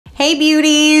Hey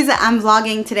beauties, I'm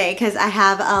vlogging today because I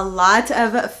have a lot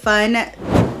of fun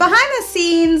behind the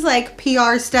scenes like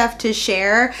PR stuff to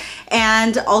share,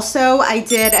 and also I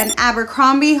did an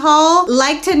Abercrombie haul.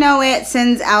 Like to Know It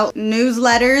sends out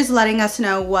newsletters letting us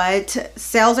know what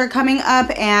sales are coming up,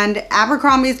 and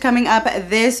Abercrombie is coming up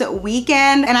this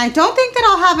weekend, and I don't think that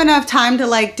I'll have enough time to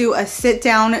like do a sit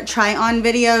down try on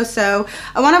video, so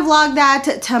I want to vlog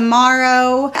that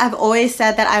tomorrow. I've always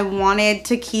said that I wanted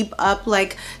to keep up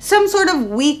like some sort of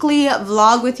weekly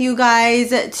vlog with you guys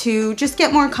to just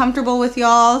get more comfortable with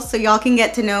y'all, so y'all can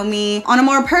get to know me on a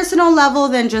more personal level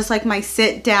than just like my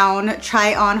sit down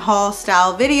try on haul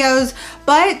style videos.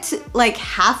 But like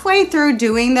halfway through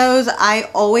doing those, I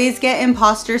always get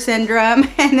imposter syndrome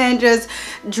and then just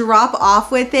drop off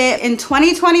with it. In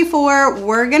 2024,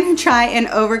 we're gonna try and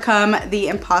overcome the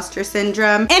imposter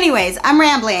syndrome. Anyways, I'm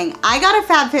rambling. I got a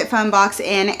FabFitFun box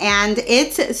in and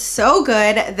it's so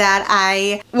good that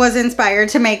I was inspired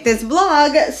to make this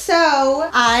vlog. So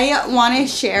I want to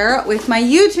share with my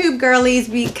YouTube girlies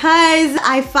because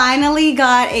I finally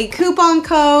got a coupon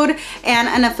code and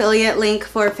an affiliate link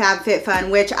for FabFitFun,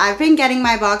 which I've been getting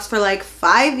my box for like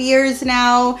 5 years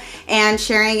now and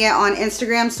sharing it on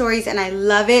Instagram stories, and I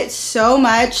love it so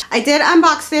much. I did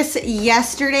unbox this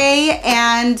yesterday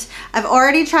and I've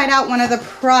already tried out one of the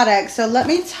products, so let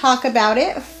me talk about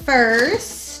it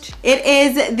first. It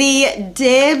is the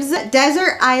Dibs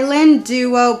Desert Island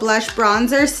Duo Blush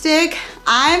Bronzer Stick.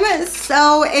 I'm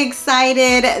so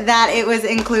excited that it was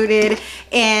included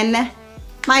in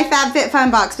my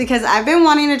FabFitFun box because I've been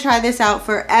wanting to try this out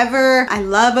forever. I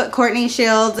love Courtney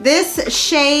Shields. This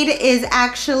shade is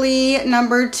actually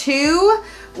number 2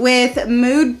 with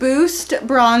Mood Boost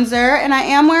bronzer, and I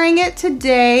am wearing it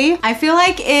today. I feel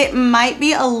like it might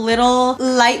be a little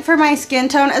light for my skin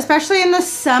tone, especially in the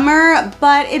summer,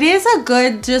 but it is a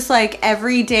good just like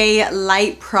everyday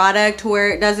light product where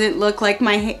it doesn't look like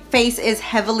my face is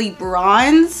heavily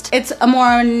bronzed. It's a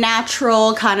more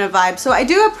natural kind of vibe, so I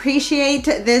do appreciate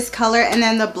this color. And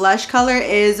then the blush color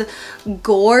is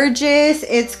gorgeous.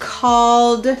 It's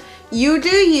called You Do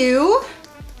You.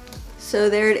 So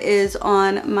there it is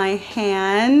on my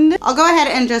hand. I'll go ahead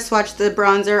and just swatch the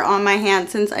bronzer on my hand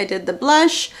since I did the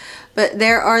blush. But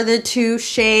there are the 2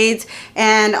 shades,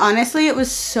 and honestly it was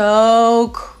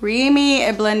so creamy.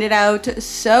 It blended out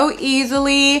so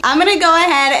easily. I'm gonna go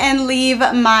ahead and leave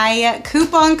my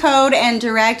coupon code and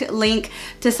direct link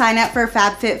to sign up for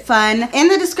FabFitFun in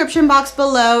the description box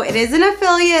below. It is an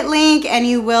affiliate link and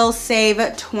you will save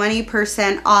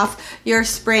 20% off your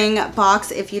spring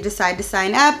box if you decide to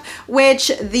sign up, which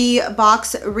the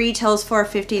box retails for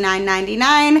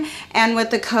 $59.99, and with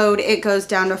the code it goes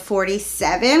down to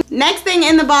 $47. Next thing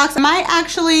in the box, I might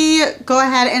actually go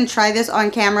ahead and try this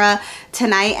on camera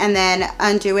tonight and then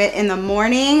undo it in the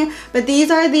morning, but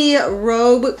these are the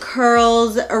Robe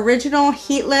Curls Original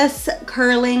Heatless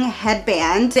Curling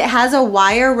Headband. It has a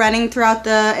wire running throughout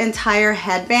the entire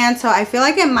headband, so I feel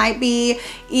like it might be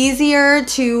easier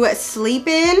to sleep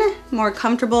in, more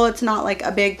comfortable. It's not like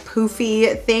a big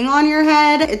poofy thing on your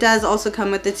head. It does also come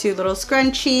with the 2 little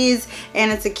scrunchies,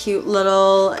 and it's a cute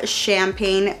little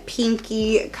champagne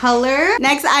pinky color.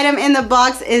 Next item in the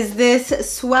box is this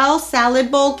Swell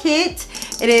Salad Bowl Kit.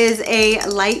 It is a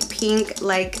light pink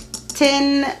like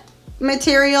tin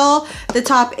material. The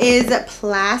top is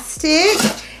plastic,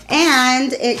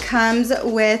 and it comes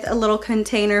with a little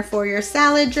container for your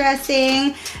salad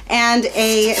dressing and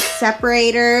a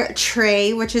separator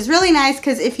tray, which is really nice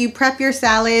because if you prep your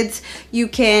salads, you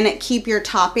can keep your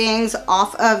toppings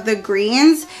off of the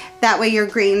greens. That way your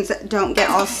greens don't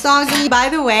get all soggy. By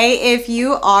the way, if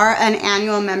you are an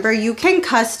annual member, you can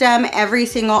custom every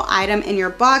single item in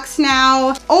your box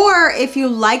now. Or if you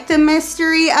like the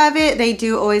mystery of it, they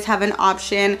do always have an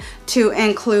option to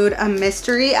include a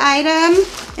mystery item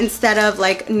instead of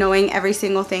like knowing every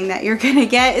single thing that you're gonna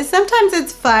get. Sometimes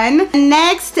it's fun.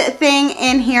 Next thing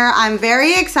in here I'm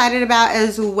very excited about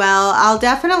as well. I'll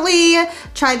definitely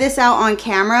try this out on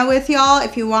camera with y'all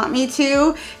if you want me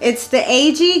to. It's the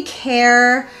AG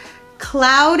Care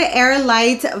Cloud Air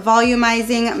Light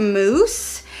Volumizing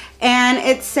Mousse, and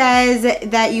it says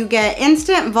that you get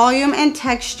instant volume and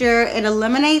texture. It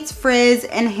eliminates frizz,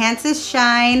 enhances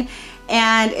shine,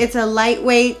 and it's a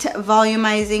lightweight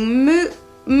volumizing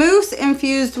mousse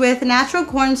infused with natural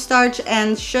cornstarch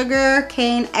and sugar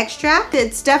cane extract.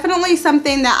 It's definitely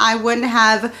something that I wouldn't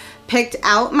have picked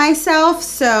out myself.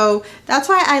 So that's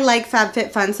why I like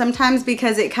FabFitFun sometimes,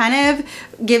 because it kind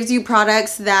of gives you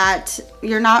products that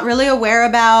you're not really aware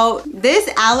about. This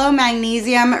aloe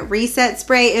magnesium reset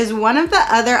spray is one of the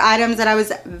other items that I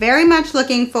was very much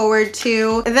looking forward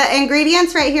to. The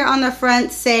ingredients right here on the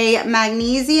front say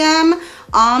magnesium,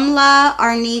 amla,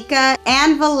 arnica,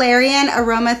 and valerian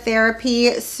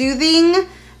aromatherapy soothing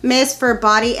mist for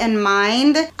body and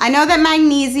mind. I know that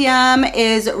magnesium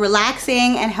is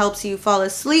relaxing and helps you fall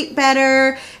asleep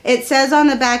better. It says on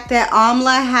the back that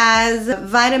amla has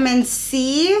vitamin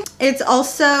C. It's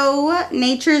also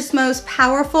nature's most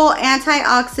powerful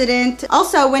antioxidant.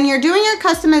 Also, when you're doing your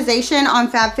customization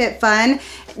on FabFitFun,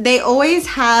 they always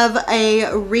have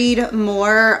a read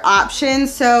more option.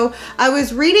 So I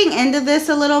was reading into this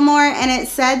a little more, and it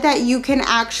said that you can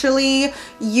actually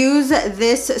use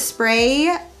this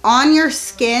spray on your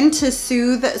skin to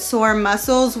soothe sore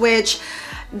muscles, which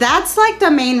that's like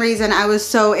the main reason I was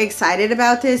so excited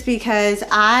about this, because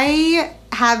I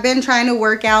have been trying to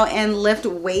work out and lift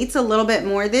weights a little bit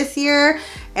more this year,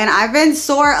 and I've been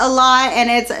sore a lot, and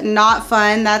it's not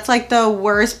fun. That's like the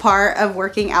worst part of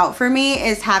working out for me,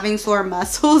 is having sore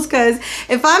muscles, because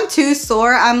if I'm too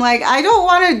sore, I'm like, I don't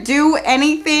want to do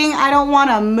anything. I don't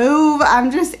want to move.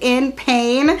 I'm just in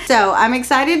pain. So I'm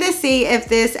excited to see if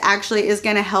this actually is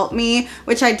going to help me,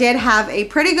 which I did have a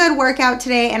pretty good workout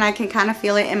today, and I can kind of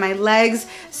feel it in my legs.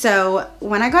 So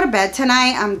when I go to bed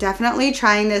tonight, I'm definitely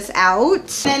trying this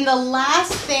out. And the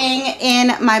last thing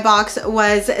in my box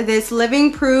was this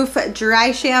Living Proof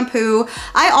dry shampoo.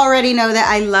 I already know that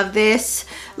I love this.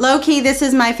 Low-key, this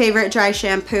is my favorite dry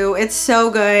shampoo. It's so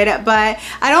good, but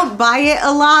I don't buy it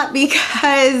a lot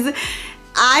because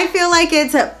I feel like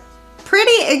it's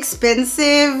pretty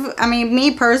expensive. I mean,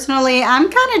 me personally,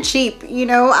 I'm kind of cheap, you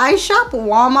know. I shop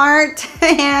Walmart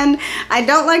and I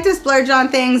don't like to splurge on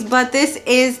things, but this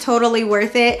is totally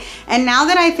worth it. And now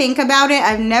that I think about it,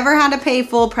 I've never had to pay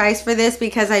full price for this,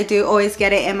 because I do always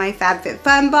get it in my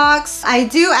FabFitFun box. I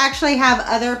do actually have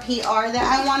other PR that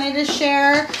I wanted to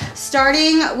share,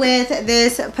 starting with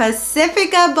this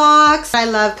Pacifica box. I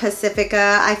love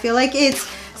Pacifica. I feel like it's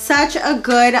such a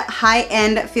good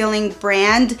high-end feeling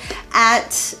brand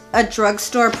at a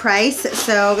drugstore price,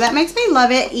 so that makes me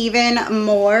love it even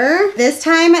more. This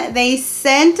time they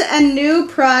sent a new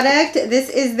product. This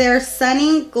is their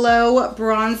Sunny Glow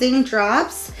Bronzing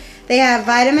Drops. They have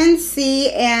vitamin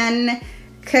C and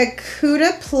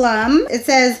Kakuta Plum. It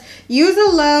says use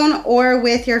alone or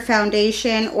with your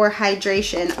foundation or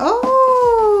hydration. Oh,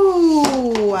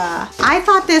 I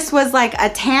thought this was like a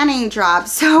tanning drop,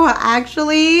 so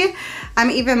actually I'm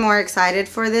even more excited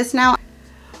for this now.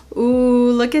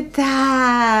 Ooh, look at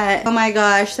that. Oh my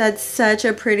gosh, that's such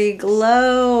a pretty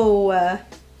glow. I'm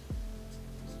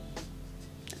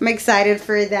excited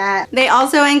for that. They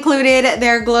also included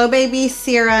their Glow Baby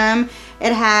Serum.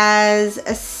 It has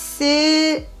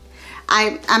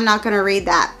I'm not gonna read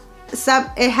that.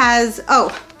 It has,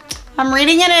 oh, I'm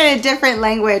reading it in a different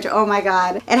language. Oh my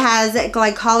God. It has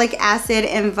glycolic acid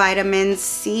and vitamin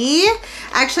C.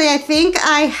 Actually, I think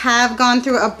I have gone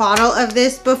through a bottle of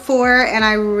this before and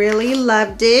I really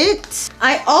loved it.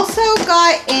 I also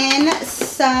got in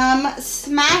some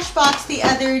Smashbox the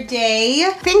other day.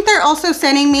 I think they're also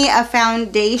sending me a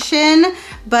foundation,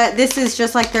 but this is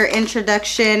just like their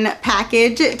introduction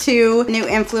package to new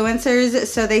influencers.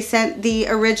 So they sent the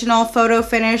original Photo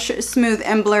Finish Smooth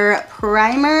and Blur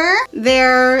Primer,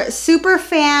 their Super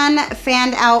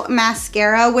Fanned Out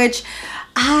Mascara, which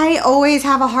I always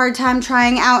have a hard time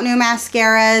trying out new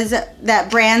mascaras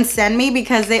that brands send me,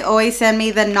 because they always send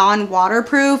me the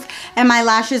non-waterproof, and my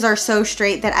lashes are so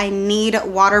straight that I need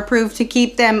waterproof to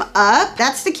keep them up.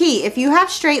 That's the key. If you have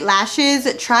straight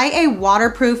lashes, try a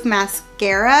waterproof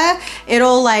mascara.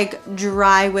 It'll like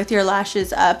dry with your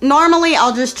lashes up. Normally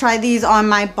I'll just try these on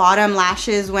my bottom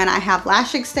lashes when I have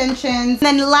lash extensions. And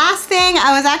then last thing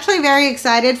I was actually very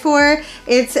excited for,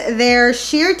 it's their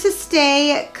Sheer to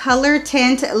Stay Color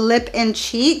Tint Lip and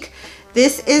Cheek.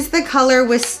 This is the color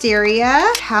Wisteria.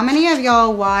 How many of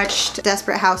y'all watched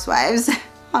Desperate Housewives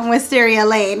on Wisteria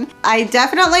Lane? I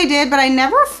definitely did, but I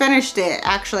never finished it,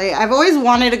 actually. I've always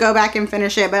wanted to go back and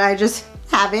finish it, but I just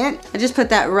haven't. I just put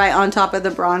that right on top of the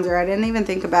bronzer. I didn't even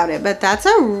think about it, but that's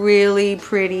a really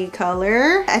pretty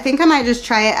color. I think I might just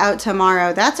try it out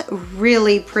tomorrow. That's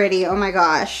really pretty. Oh my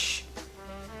gosh.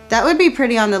 That would be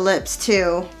pretty on the lips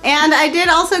too. And I did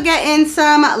also get in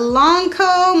some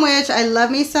Lancome, which I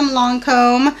love me some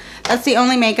Lancome. That's the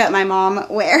only makeup my mom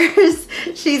wears.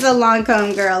 She's a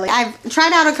Lancome girl. I've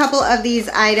tried out a couple of these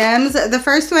items. The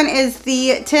first one is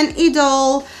the Tint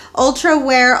Idole Ultra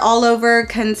Wear All Over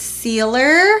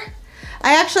Concealer.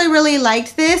 I actually really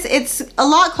liked this. It's a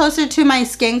lot closer to my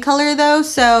skin color though,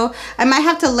 so I might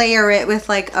have to layer it with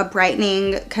like a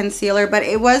brightening concealer, but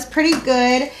it was pretty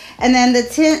good. And then the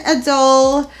Tint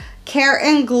Idole Care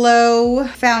and Glow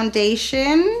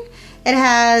foundation. It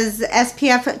has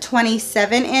SPF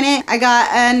 27 in it. I got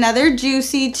another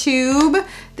Juicy tube.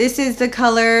 This is the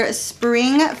color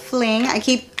Spring Fling. I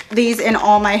keep these in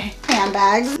all my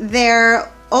handbags.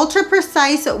 They're ultra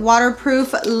precise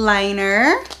waterproof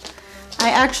liner. I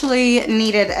actually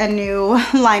needed a new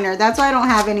liner. That's why I don't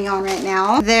have any on right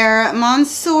now. Their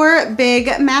Monsieur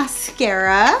Big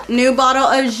Mascara. New bottle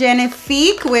of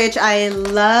Genifique, which I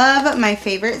love, my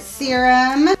favorite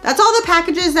serum. That's all the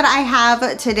packages that I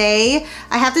have today.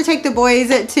 I have to take the boys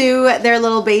to their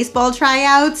little baseball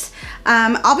tryouts.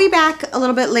 I'll be back a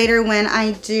little bit later when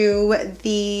I do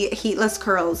the heatless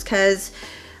curls, because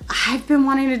I've been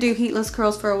wanting to do heatless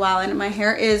curls for a while and my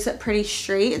hair is pretty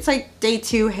straight. It's like day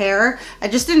 2 hair. I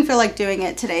just didn't feel like doing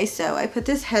it today, so I put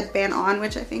this headband on,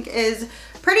 which I think is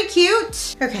pretty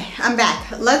cute. Okay, I'm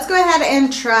back. Let's go ahead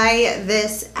and try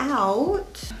this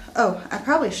out. Oh, I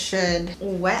probably should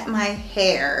wet my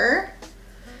hair.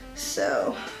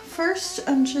 So first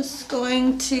I'm just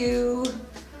going to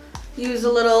use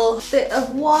a little bit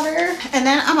of water, and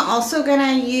then I'm also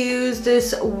gonna use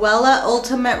this Wella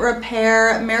Ultimate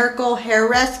Repair Miracle Hair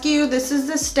Rescue. This is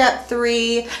the step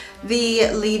 3,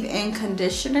 the leave-in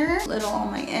conditioner. Little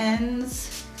on my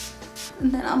ends,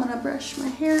 and then I'm gonna brush my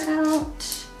hair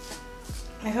out.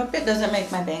 I hope it doesn't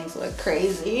make my bangs look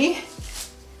crazy.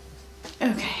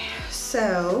 Okay,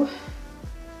 so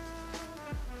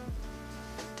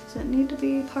does it need to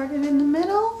be parted in the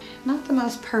middle? Not the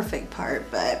most perfect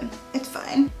part, but it's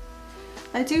fine.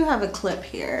 I do have a clip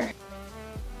here.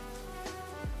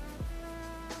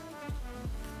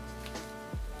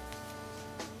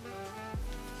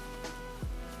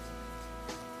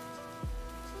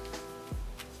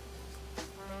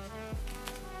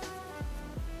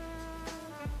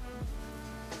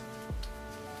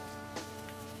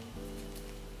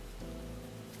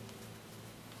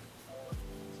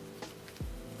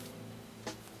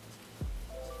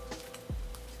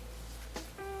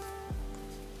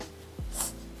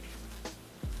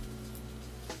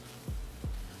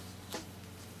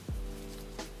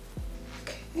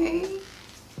 Okay,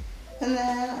 and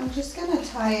then I'm just gonna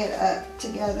tie it up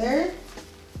together.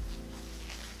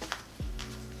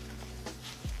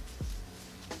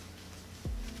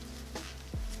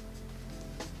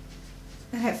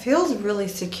 And it feels really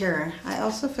secure. I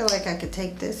also feel like I could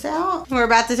take this out. We're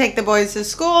about to take the boys to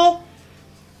school.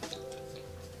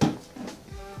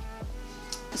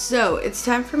 So it's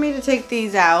time for me to take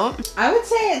these out. I would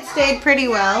say it stayed pretty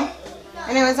well.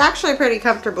 And it was actually pretty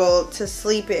comfortable to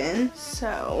sleep in.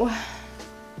 So,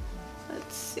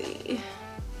 let's see.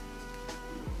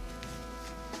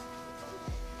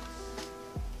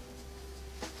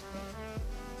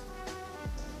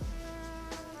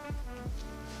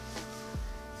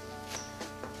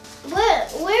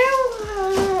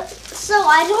 So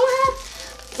I don't have,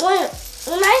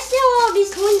 when I sell all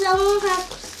these coins, I won't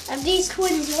have these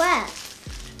coins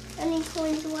left. Any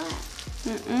coins left?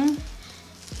 Mm-mm.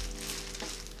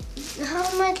 How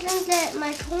am I going to get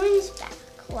my coins back?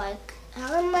 Like,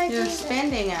 how am I You're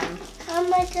spending them. How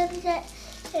am I going to get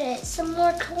some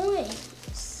more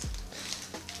coins?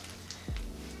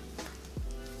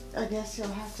 I guess you'll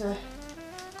have to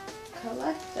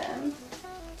collect them.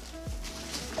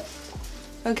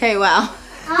 Okay, wow.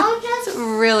 It's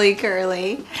really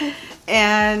curly.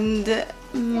 And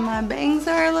my bangs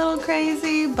are a little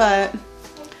crazy, but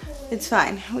it's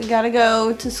fine. We gotta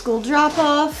go to school drop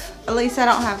off. At least I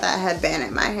don't have that headband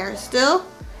in my hair still.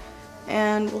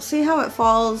 And we'll see how it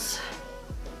falls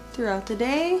throughout the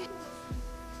day.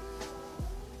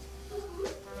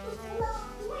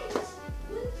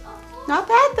 Not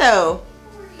bad though.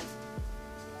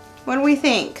 What do we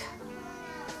think?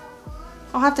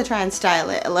 I'll have to try and style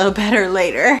it a little better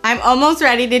later. I'm almost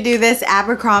ready to do this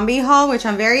Abercrombie haul, which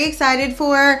I'm very excited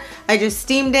for. I just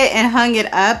steamed it and hung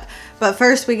it up. But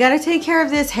first we gotta take care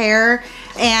of this hair.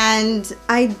 And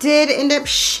I did end up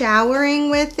showering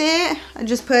with it. I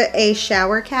just put a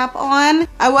shower cap on.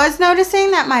 I was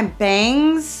noticing that my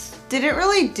bangs didn't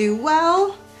really do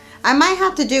well. I might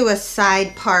have to do a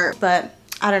side part, but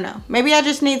I don't know. Maybe I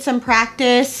just need some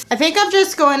practice. I think I'm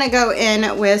just going to go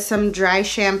in with some dry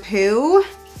shampoo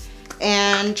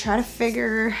and try to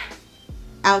figure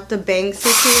out the bang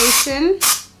situation.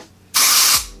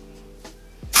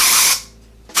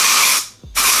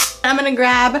 I'm gonna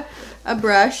grab a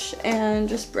brush and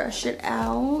just brush it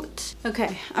out.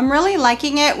 Okay, I'm really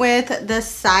liking it with the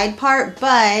side part,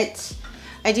 but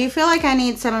I do feel like I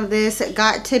need some of this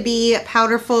Got To Be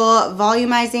Powderful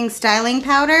Volumizing Styling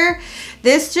Powder.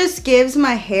 This just gives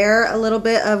my hair a little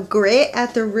bit of grit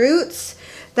at the roots.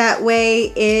 That way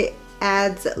it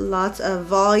adds lots of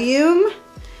volume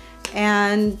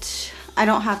and I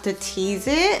don't have to tease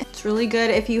it. It's really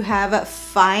good if you have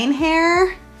fine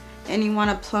hair and you want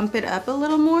to plump it up a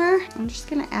little more. I'm just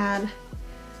gonna add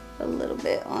a little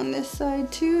bit on this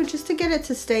side too, just to get it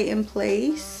to stay in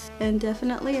place. And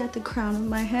definitely at the crown of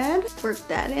my head. Work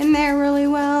that in there really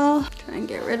well. Try and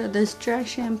get rid of this dry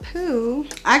shampoo.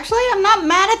 Actually, I'm not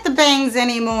mad at the bangs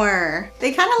anymore.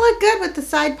 They kind of look good with the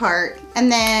side part.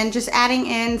 And then just adding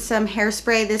in some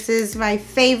hairspray. This is my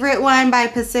favorite one by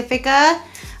Pacifica.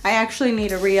 I actually need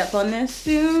to re-up on this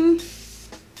soon.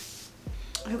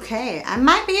 Okay, I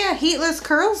might be a heatless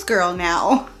curls girl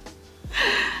now.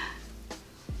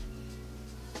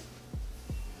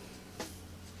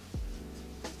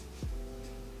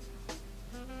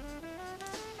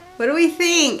 What do we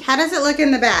think? How does it look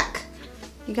in the back?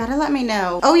 You gotta let me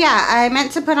know. Oh yeah, I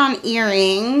meant to put on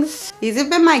earrings. These have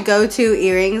been my go-to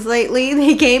earrings lately.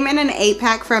 They came in an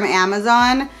 8-pack from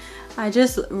Amazon. I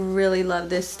just really love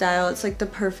this style. It's like the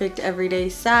perfect everyday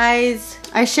size.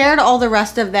 I shared all the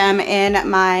rest of them in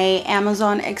my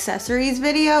Amazon accessories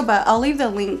video, but I'll leave the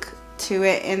link to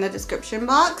it in the description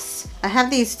box. I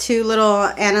have these two little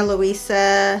Ana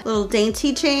Luisa little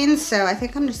dainty chains, so I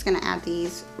think I'm just gonna add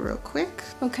these real quick.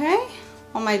 Okay,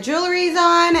 all my jewelry's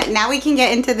on. Now we can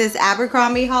get into this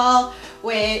Abercrombie haul,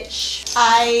 which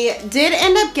I did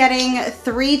end up getting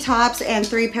 3 tops and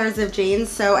 3 pairs of jeans,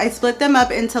 so I split them up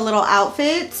into little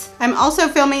outfits. I'm also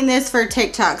filming this for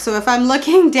TikTok, so if I'm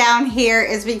looking down here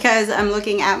is because I'm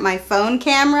looking at my phone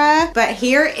camera. But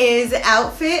here is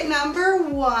outfit number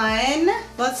 1.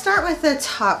 Let's start with the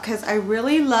top because I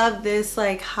really love this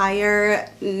like higher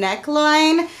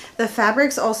neckline. The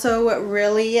fabric's also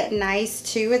really nice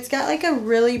too. It's got like a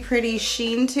really pretty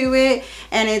sheen to it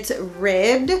and it's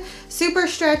ribbed. Super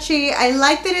stretchy. I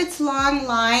like that it's long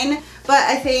line, but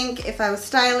I think if I was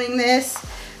styling this,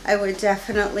 I would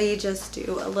definitely just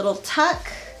do a little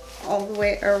tuck all the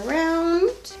way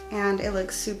around and it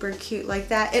looks super cute like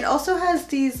that. It also has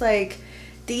these like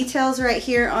details right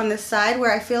here on the side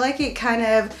where I feel like it kind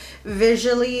of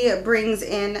visually brings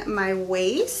in my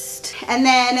waist. And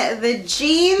then the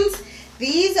jeans,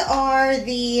 these are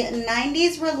the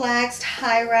 90s Relaxed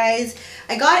High Rise.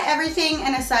 I got everything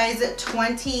in a size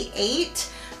 28,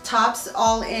 tops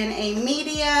all in a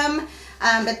medium,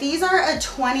 but these are a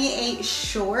 28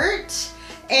 short.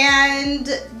 And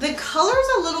the color's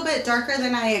a little bit darker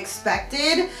than I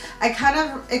expected. I kind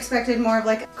of expected more of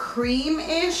like a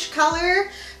cream-ish color,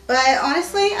 but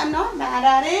honestly, I'm not mad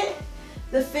at it.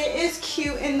 The fit is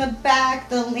cute in the back.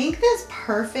 The length is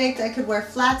perfect. I could wear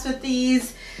flats with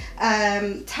these,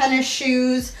 tennis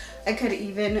shoes. I could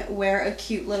even wear a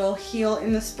cute little heel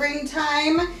in the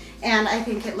springtime. And I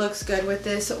think it looks good with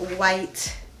this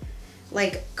white,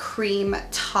 like cream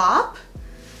top.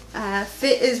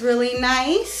 Fit is really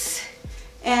nice,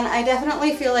 and I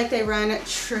definitely feel like they run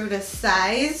true to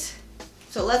size.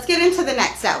 So let's get into the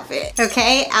next outfit.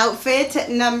 Okay, outfit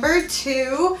number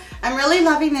 2. I'm really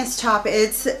loving this top.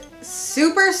 It's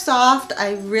super soft.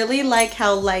 I really like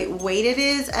how lightweight it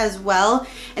is as well,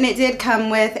 and it did come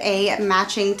with a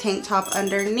matching tank top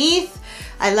underneath.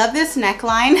 I love this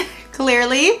neckline.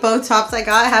 Clearly, both tops I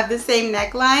got have the same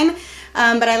neckline.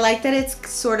 But I like that it's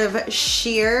sort of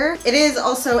sheer. It is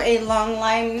also a long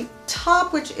line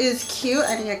top, which is cute.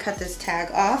 I need to cut this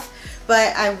tag off,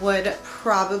 but I would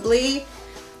probably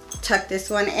tuck this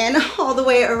one in all the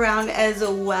way around as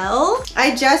well.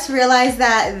 I just realized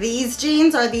that these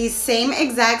jeans are the same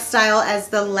exact style as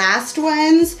the last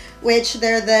ones, which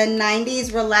they're the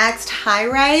 90s Relaxed High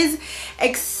Rise,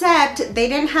 except they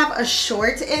didn't have a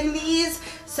short in these.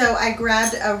 So I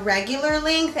grabbed a regular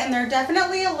length and they're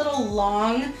definitely a little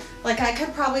long. Like I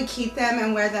could probably keep them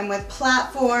and wear them with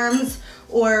platforms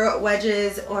or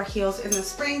wedges or heels in the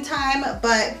springtime,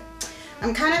 but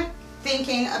I'm kind of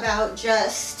thinking about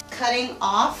just cutting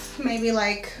off maybe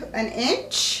like an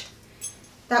inch.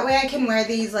 That way I can wear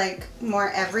these like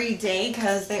more every day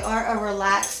because they are a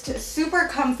relaxed, super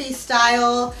comfy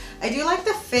style. I do like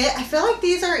the fit. I feel like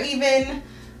these are even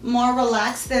more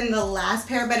relaxed than the last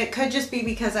pair, but it could just be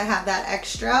because I have that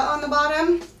extra on the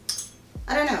bottom.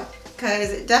 I don't know,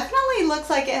 because it definitely looks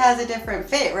like it has a different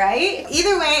fit, right?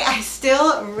 Either way, I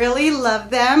still really love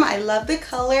them. I love the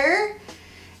color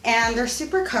and they're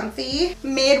super comfy.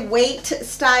 Mid-weight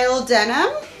style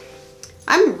denim.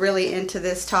 I'm really into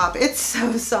this top. It's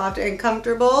so soft and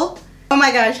comfortable. Oh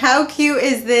my gosh, how cute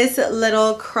is this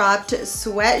little cropped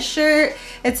sweatshirt?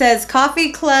 It says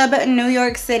Coffee Club, New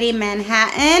York City,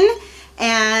 Manhattan,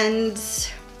 and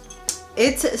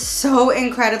it's so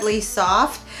incredibly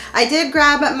soft. I did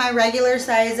grab my regular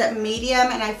size medium,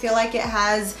 and I feel like it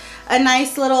has a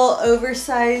nice little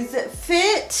oversized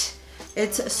fit.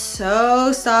 It's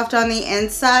so soft on the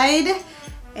inside,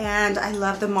 and I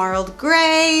love the marled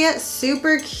gray,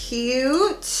 super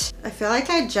cute. I feel like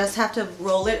I just have to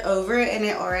roll it over and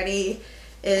it already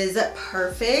is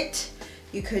perfect.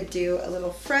 You could do a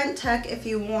little front tuck if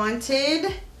you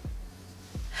wanted.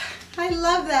 I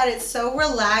love that. It's so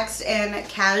relaxed and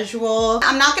casual.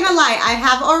 I'm not gonna lie, I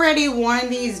have already worn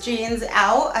these jeans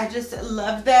out. I just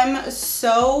love them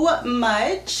so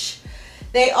much.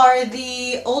 They are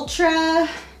the ultra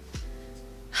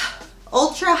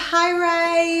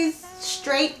high-rise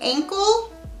straight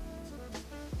ankle.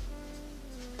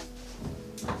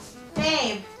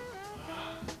 Babe,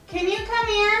 can you come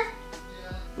here?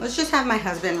 Let's just have my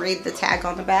husband read the tag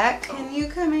on the back. Can you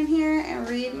come in here and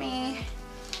read me?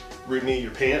 Read me your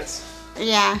pants?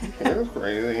 Yeah. That's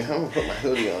crazy. I'm gonna put my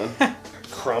hoodie on.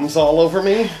 Crumbs all over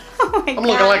me. Oh my I'm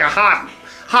looking like a hot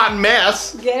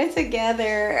mess. Get it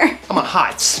together. I'm a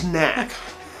hot snack.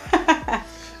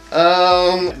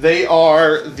 They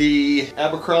are the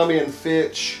Abercrombie and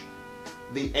Fitch,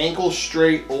 the ankle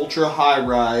straight ultra high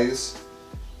rise.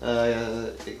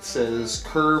 It says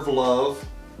Curve Love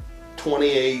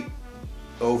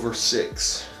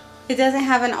 28/6. It doesn't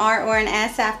have an R or an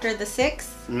S after the 6?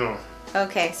 No.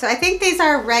 Okay, so I think these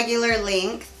are regular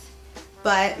length,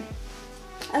 but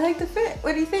I like the fit.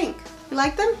 What do you think? You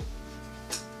like them?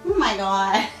 Oh my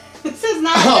god. This is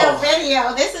not your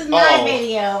video. This is my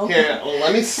video. Here,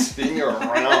 let me spin you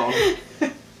around.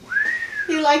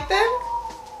 You like them?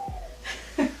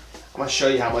 I'm gonna show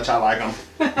you how much I like them.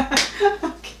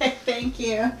 Okay, thank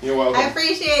you. You're welcome. I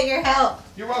appreciate your help.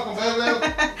 You're welcome, baby.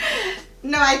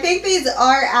 No, I think these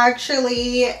are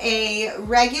actually a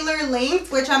regular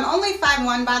length, which I'm only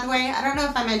 5'1", by the way. I don't know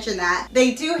if I mentioned that.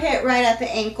 They do hit right at the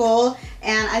ankle,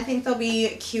 and I think they'll be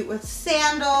cute with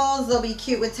sandals. They'll be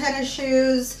cute with tennis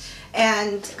shoes,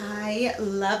 and I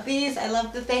love these. I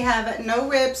love that they have no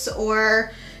rips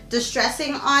or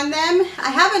distressing on them. I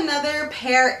have another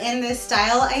pair in this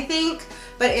style, I think,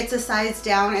 but it's a size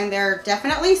down, and they're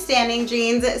definitely standing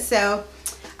jeans, so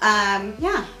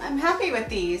yeah, I'm happy with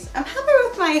these. I'm happy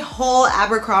with my whole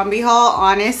Abercrombie haul,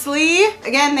 honestly.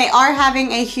 Again, they are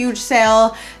having a huge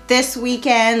sale this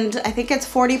weekend. I think it's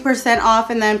 40%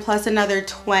 off and then plus another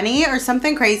 20 or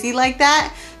something crazy like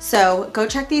that. So go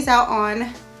check these out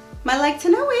on my Like to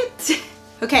Know It.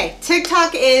 Okay,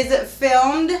 TikTok is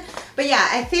filmed, but yeah,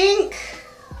 I think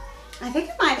I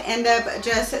might end up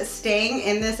just staying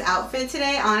in this outfit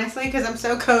today, honestly, because I'm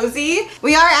so cozy.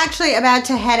 We are actually about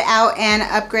to head out and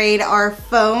upgrade our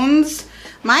phones.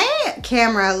 My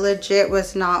camera legit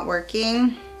was not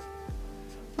working.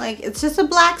 Like, it's just a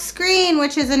black screen,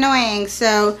 which is annoying.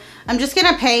 So I'm just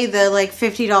gonna pay the like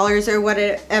 $50 or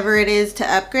whatever it is to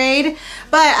upgrade.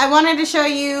 But I wanted to show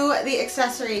you the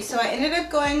accessories. So I ended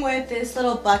up going with this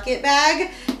little bucket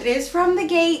bag. It is from the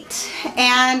Gate,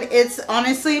 and it's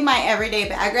honestly my everyday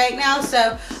bag right now.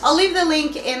 So I'll leave the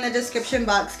link in the description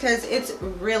box because it's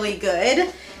really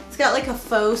good. It's got like a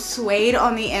faux suede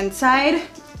on the inside.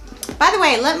 By the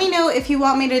way, let me know if you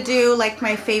want me to do like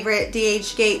my favorite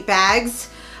DH Gate bags.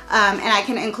 And I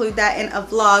can include that in a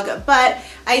vlog, but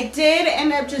I did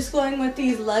end up just going with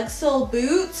these lug sole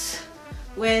boots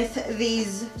with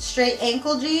these straight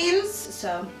ankle jeans.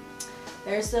 So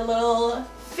there's the little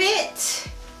fit,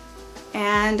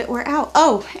 and we're out.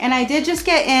 Oh, and I did just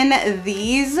get in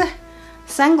these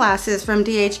sunglasses from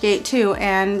DH Gate too,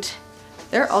 and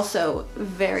they're also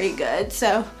very good.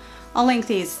 So I'll link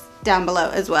these down below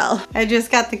as well. I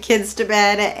just got the kids to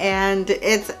bed and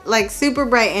it's like super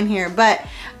bright in here, but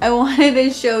I wanted to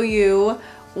show you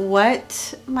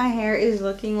what my hair is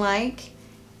looking like.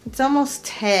 It's almost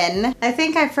 10. I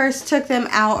think I first took them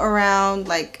out around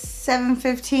like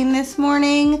 7:15 this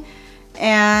morning,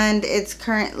 and it's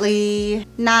currently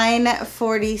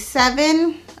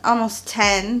 9:47, almost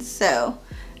 10. So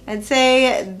I'd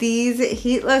say these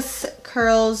heatless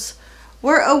curls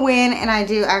were a win, and I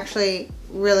do actually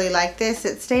really like this.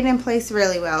 It stayed in place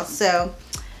really well, so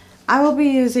I will be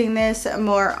using this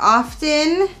more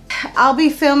often. I'll be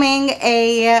filming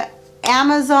a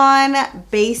Amazon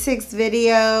basics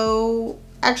video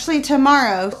actually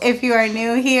tomorrow. If you are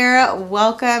new here,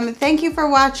 welcome. Thank you for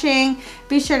watching.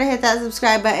 Be sure to hit that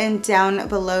subscribe button down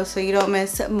below so you don't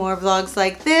miss more vlogs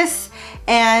like this,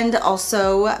 and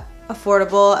also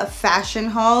affordable fashion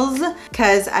hauls,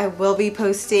 because I will be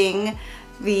posting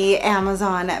the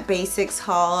Amazon Basics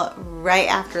haul right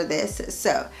after this.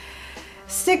 So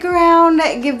stick around,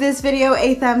 give this video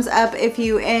a thumbs up if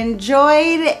you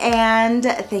enjoyed, and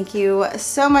thank you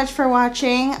so much for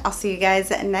watching. I'll see you guys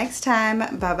next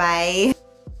time. Bye bye.